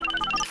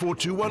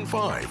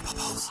64215.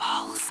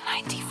 Pulse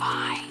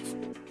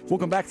 95.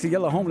 Welcome back to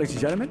Yellow Home, ladies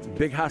and gentlemen.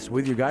 Big House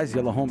with you guys.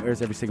 Yellow Home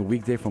airs every single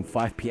weekday from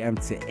 5 p.m.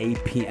 to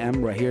 8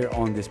 p.m. right here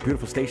on this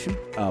beautiful station,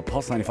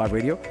 Pulse 95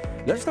 Radio.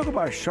 Let's talk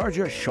about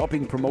Sharjah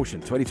Shopping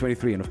Promotion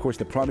 2023, and of course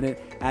the prominent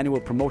annual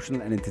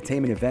promotional and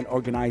entertainment event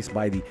organized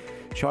by the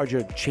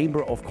Sharjah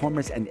Chamber of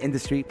Commerce and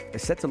Industry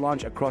is set to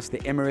launch across the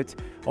Emirate,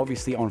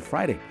 obviously on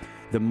Friday.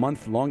 The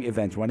month-long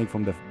event running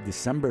from the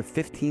December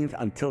 15th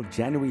until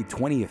January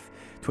 20th,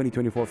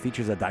 2024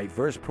 features a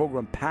diverse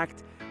program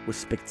packed with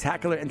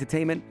spectacular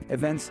entertainment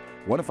events,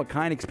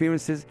 one-of-a-kind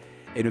experiences,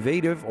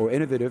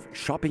 innovative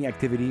shopping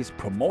activities,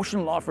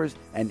 promotional offers,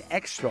 and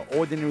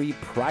extraordinary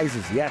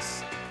prizes.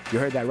 Yes, you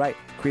heard that right.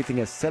 Creating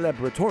a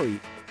celebratory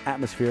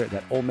atmosphere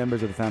that all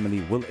members of the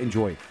family will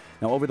enjoy.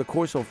 Now, over the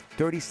course of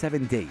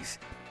 37 days,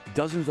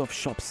 dozens of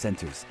shop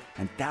centers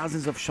and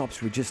thousands of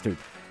shops registered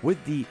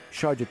with the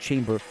Sharjah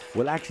Chamber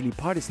will actually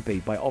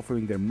participate by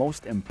offering their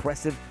most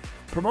impressive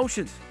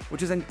promotions,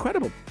 which is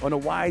incredible, on a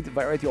wide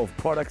variety of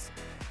products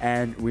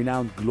and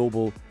renowned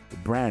global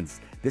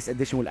brands. This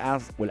edition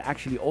will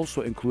actually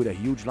also include a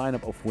huge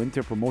lineup of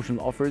winter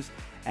promotional offers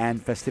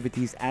and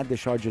festivities at the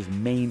Sharjah's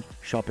main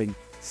shopping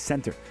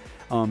center.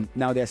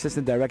 Now, the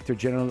Assistant Director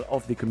General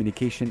of the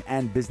Communication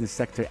and Business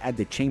Sector at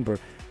the Chamber,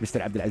 Mr.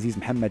 Abdulaziz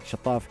Mohammed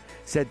Shataf,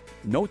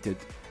 noted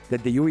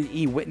that the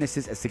UAE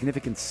witnesses a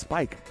significant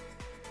spike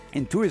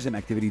in tourism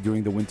activity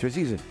during the winter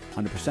season.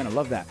 100%, I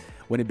love that.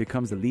 When it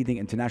becomes the leading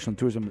international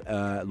tourism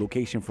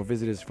location for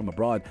visitors from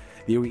abroad,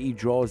 the UAE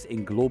draws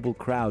in global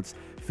crowds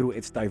through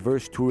its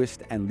diverse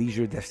tourist and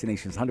leisure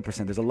destinations.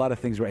 100%. There's a lot of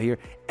things right here.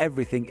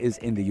 Everything is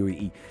in the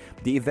UAE.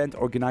 The event,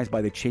 organized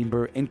by the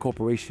Chamber in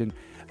cooperation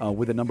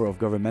with a number of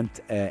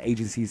government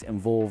agencies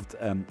involved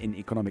in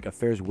economic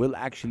affairs, will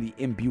actually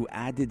imbue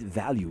added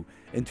value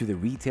into the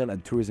retail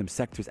and tourism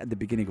sectors at the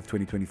beginning of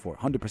 2024.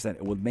 100%.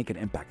 It will make an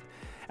impact,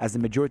 as the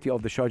majority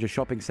of the Sharjah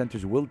shopping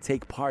centers will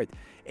take part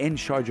in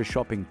Sharjah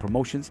shopping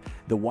promotions.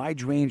 The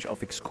wide range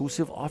of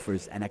exclusive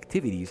offers and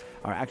activities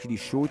are actually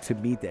sure to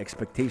meet the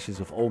expectations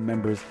of all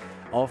members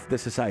of the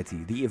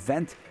society. The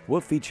event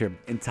will feature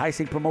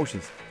enticing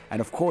promotions and,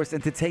 of course,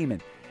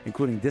 entertainment,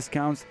 including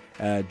discounts,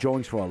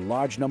 drawings for a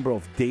large number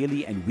of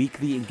daily and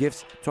weekly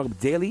gifts. Talk about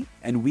daily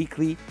and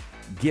weekly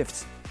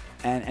gifts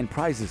and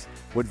prizes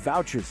with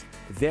vouchers,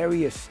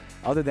 various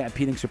other than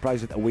appealing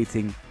surprises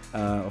awaiting,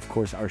 of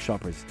course, our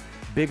shoppers.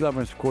 Big love,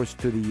 of course,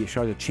 to the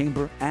Sharjah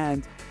Chamber,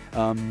 and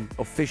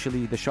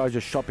officially the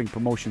Sharjah shopping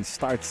promotion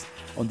starts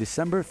on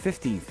December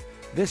 15th,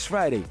 this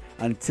Friday,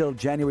 until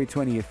January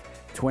 20th,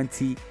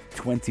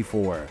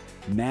 2024.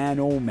 Man,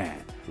 oh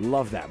man,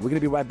 love that. We're going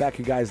to be right back,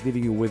 you guys,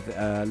 leaving you with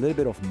a little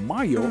bit of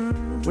Mario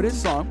with his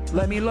song,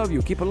 Let Me Love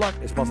You. Keep it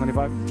locked. It's Pulse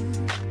 95.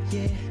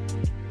 Yeah.